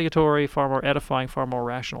more salutary, far more edifying, far more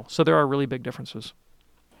rational. So there are really big differences.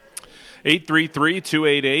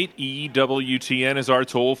 833-288-EWTN is our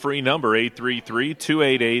toll-free number,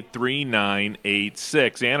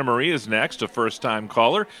 833-288-3986. Anna Marie is next, a first-time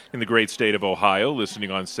caller in the great state of Ohio,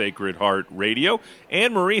 listening on Sacred Heart Radio.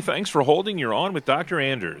 Anna Marie, thanks for holding. You're on with Dr.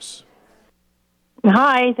 Anders.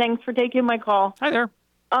 Hi, thanks for taking my call. Hi there.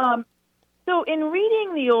 So in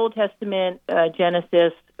reading the Old Testament,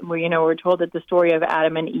 Genesis, we're told that the story of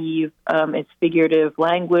Adam and Eve, it's figurative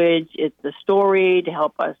language. It's a story to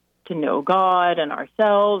help us to know God and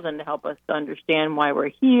ourselves and to help us to understand why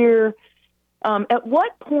we're here. At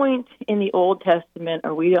what point in the Old Testament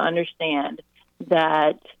are we to understand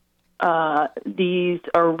that these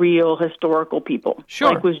are real historical people?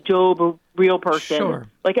 Sure. Like, was Job a real person? Sure.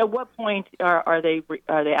 Like, at what point are they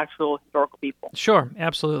actual historical people? Sure,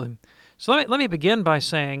 absolutely. So let me begin by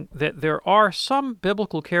saying that there are some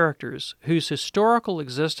biblical characters whose historical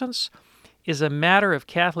existence is a matter of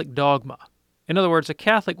Catholic dogma. In other words, a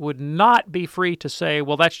Catholic would not be free to say,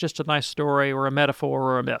 well, that's just a nice story or a metaphor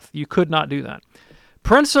or a myth. You could not do that.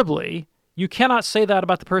 Principally, you cannot say that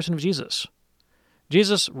about the person of Jesus.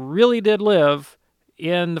 Jesus really did live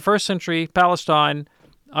in the first century Palestine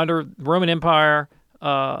under the Roman Empire,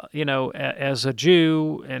 as a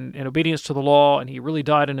Jew and in obedience to the law, and he really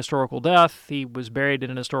died an historical death. He was buried in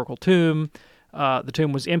an historical tomb. The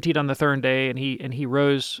tomb was emptied on the third day, and he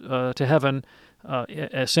rose to heaven,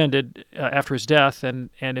 ascended after his death. And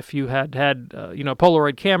if you had a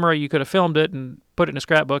Polaroid camera, you could have filmed it and put it in a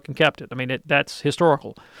scrapbook and kept it. I mean, that's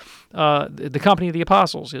historical. The company of the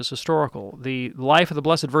apostles is historical. The life of the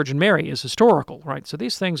Blessed Virgin Mary is historical, right? So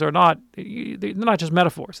these things are they're not just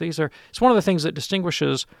metaphors. It's one of the things that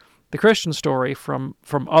distinguishes the Christian story from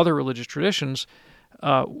other religious traditions,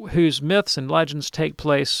 whose myths and legends take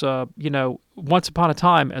place, once upon a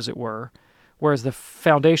time, as it were, whereas the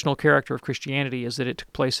foundational character of Christianity is that it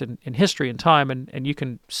took place in history and time, and you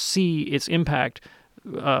can see its impact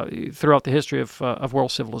throughout the history of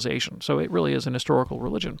world civilization. So it really is an historical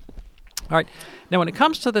religion. All right. Now, when it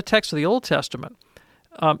comes to the text of the Old Testament,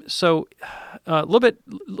 a little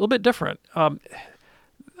bit different.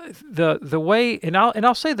 The way, and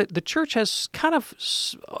I'll say that the church has kind of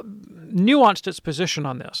nuanced its position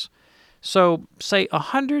on this. So, say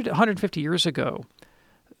 150 years ago,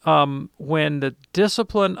 when the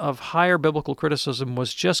discipline of higher biblical criticism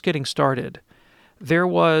was just getting started, there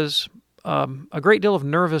was a great deal of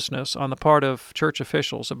nervousness on the part of church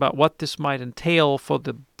officials about what this might entail for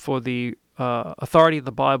the authority of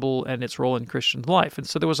the Bible and its role in Christian life. And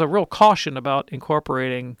so there was a real caution about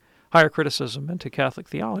incorporating higher criticism into Catholic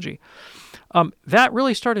theology. That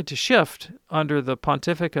really started to shift under the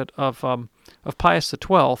pontificate of Pius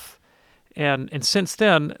XII, and since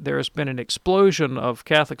then there has been an explosion of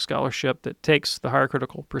Catholic scholarship that takes the higher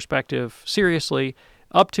critical perspective seriously,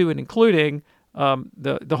 up to and including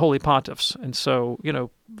the Holy Pontiffs. And so,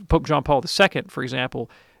 Pope John Paul II, for example,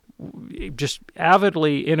 just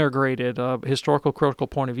avidly integrated a historical critical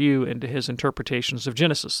point of view into his interpretations of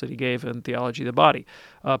Genesis that he gave in Theology of the Body.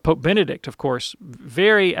 Pope Benedict, of course,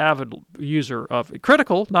 very avid user of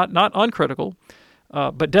critical, not uncritical,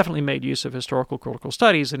 but definitely made use of historical critical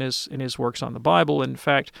studies in his works on the Bible. In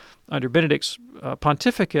fact, under Benedict's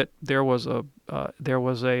pontificate, there was a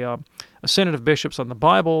a synod of bishops on the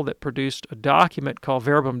Bible that produced a document called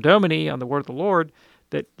Verbum Domini on the Word of the Lord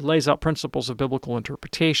that lays out principles of biblical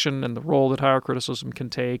interpretation and the role that higher criticism can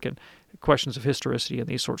take and questions of historicity and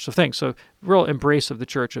these sorts of things. So real embrace of the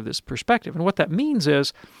church of this perspective. And what that means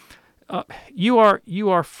is you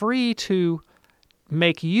are free to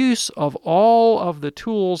make use of all of the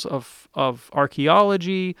tools of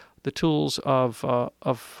archaeology, the tools of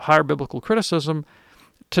higher biblical criticism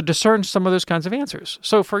to discern some of those kinds of answers.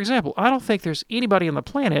 So, for example, I don't think there's anybody on the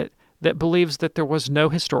planet that believes that there was no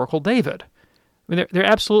historical David. I mean, there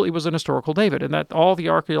absolutely was an historical David, and that all the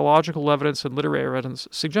archaeological evidence and literary evidence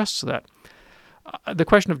suggests that. The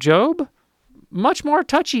question of Job, much more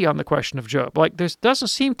touchy on the question of Job. Like, there doesn't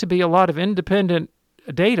seem to be a lot of independent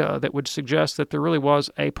data that would suggest that there really was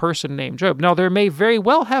a person named Job. Now, there may very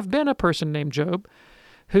well have been a person named Job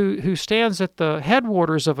who stands at the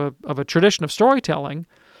headwaters of a tradition of storytelling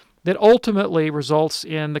that ultimately results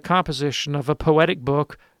in the composition of a poetic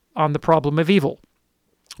book on the problem of evil.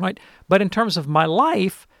 Right? But in terms of my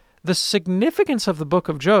life, the significance of the book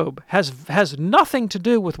of Job has nothing to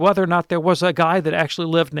do with whether or not there was a guy that actually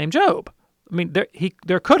lived named Job. I mean,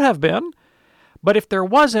 there could have been, but if there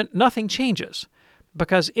wasn't, nothing changes,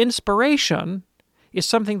 because inspiration is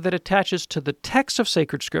something that attaches to the text of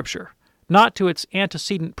sacred Scripture, not to its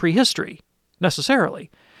antecedent prehistory, necessarily.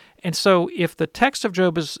 And so if the text of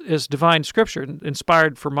Job is divine Scripture,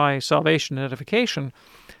 inspired for my salvation and edification,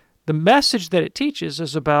 the message that it teaches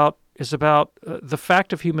is about the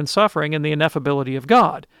fact of human suffering and the ineffability of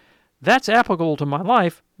God. That's applicable to my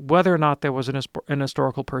life, whether or not there was an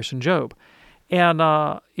historical person, Job. And,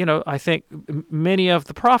 I think many of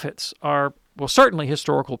the prophets are, well, certainly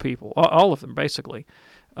historical people, all of them, basically.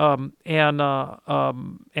 And the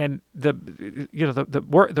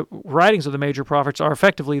writings of the major prophets are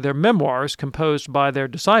effectively their memoirs composed by their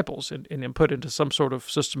disciples and put into some sort of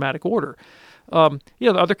systematic order. The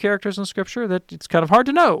other characters in Scripture that it's kind of hard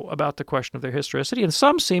to know about the question of their historicity, and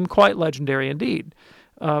some seem quite legendary indeed.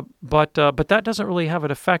 But that doesn't really have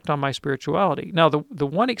an effect on my spirituality. Now, the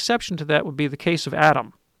one exception to that would be the case of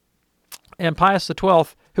Adam. And Pius XII,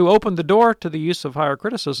 who opened the door to the use of higher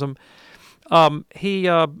criticism, he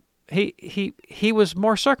was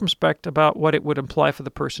more circumspect about what it would imply for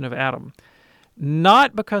the person of Adam.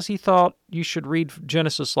 Not because he thought you should read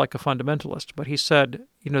Genesis like a fundamentalist, but he said,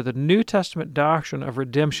 the New Testament doctrine of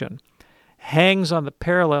redemption hangs on the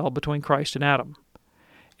parallel between Christ and Adam.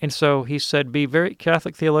 And so he said,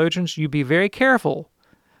 Catholic theologians, you be very careful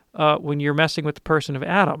when you're messing with the person of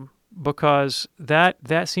Adam, because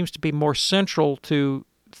that seems to be more central to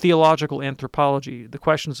theological anthropology. The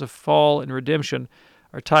questions of fall and redemption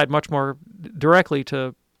are tied much more directly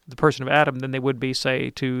to the person of Adam than they would be, say,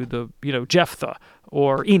 to the Jephthah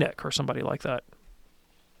or Enoch or somebody like that.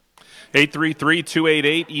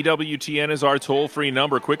 833-288-EWTN is our toll-free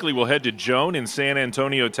number. Quickly, we'll head to Joan in San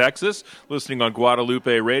Antonio, Texas, listening on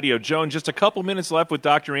Guadalupe Radio. Joan, just a couple minutes left with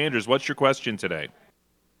Dr. Anders. What's your question today?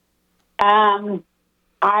 I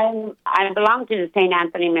belong to the St.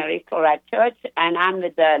 Anthony Mary Claret Church, and I'm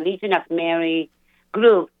with the Legion of Mary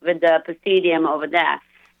group with the Presidium over there.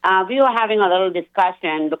 We were having a little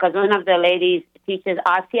discussion because one of the ladies teaches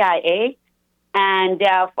RCIA, and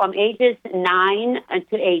they're from ages 9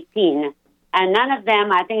 to 18. And none of them,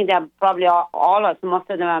 I think they're probably all of most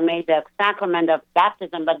of them have made the sacrament of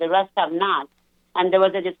baptism, but the rest have not. And there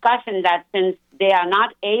was a discussion that since they are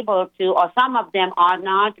not able to, or some of them are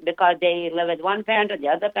not because they live with one parent or the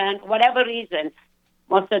other parent, whatever reason,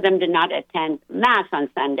 most of them did not attend Mass on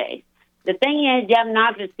Sundays. The thing is, they have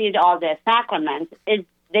not received all their sacraments.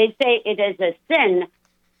 They say it is a sin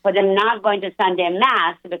for them not going to Sunday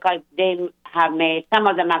Mass because some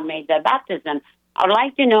of them have made their baptism. I would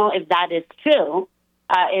like to know if that is true.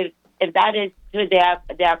 If that is true,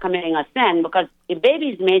 they are committing a sin, because if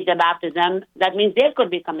babies made the baptism, that means they could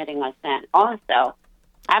be committing a sin also.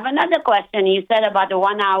 I have another question. You said about the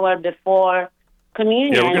 1 hour before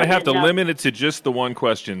communion. Yeah, we're going to have to limit it to just the one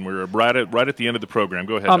question. We're right at the end of the program.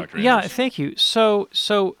 Go ahead, Dr. Anders. Yeah, thank you. So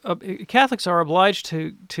Catholics are obliged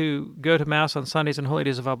to go to Mass on Sundays and holy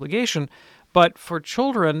days of obligation, but for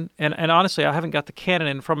children, and honestly, I haven't got the canon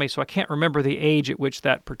in front of me, so I can't remember the age at which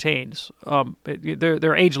that pertains.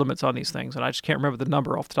 There are age limits on these things, and I just can't remember the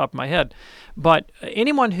number off the top of my head. But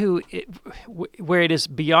anyone where it is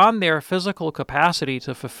beyond their physical capacity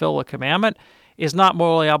to fulfill a commandment is not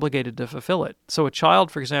morally obligated to fulfill it. So a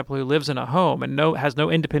child, for example, who lives in a home and has no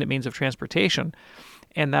independent means of transportation,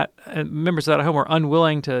 and members of that home are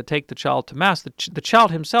unwilling to take the child to Mass, the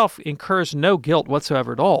child himself incurs no guilt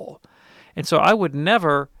whatsoever at all. And so I would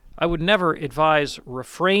never advise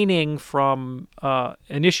refraining from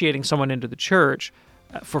initiating someone into the church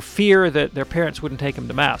for fear that their parents wouldn't take them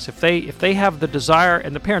to Mass. If they have the desire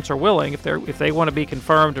and the parents are willing, if they want to be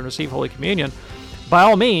confirmed and receive Holy Communion, by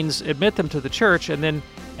all means admit them to the church, and then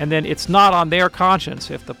it's not on their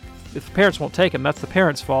conscience if the parents won't take them. That's the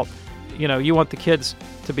parents' fault. You want the kids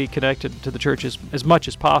to be connected to the church as much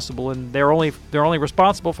as possible, and they're only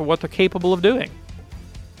responsible for what they're capable of doing.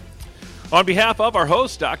 On behalf of our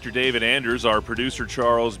host, Dr. David Anders, our producer,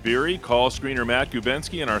 Charles Beery, call screener Matt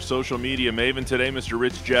Gubensky, and our social media maven today, Mr.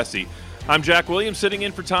 Rich Jesse. I'm Jack Williams, sitting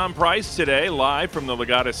in for Tom Price today, live from the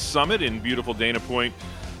Legatus Summit in beautiful Dana Point,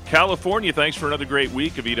 California. Thanks for another great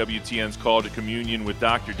week of EWTN's Call to Communion with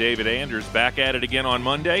Dr. David Anders. Back at it again on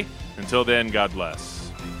Monday. Until then, God bless.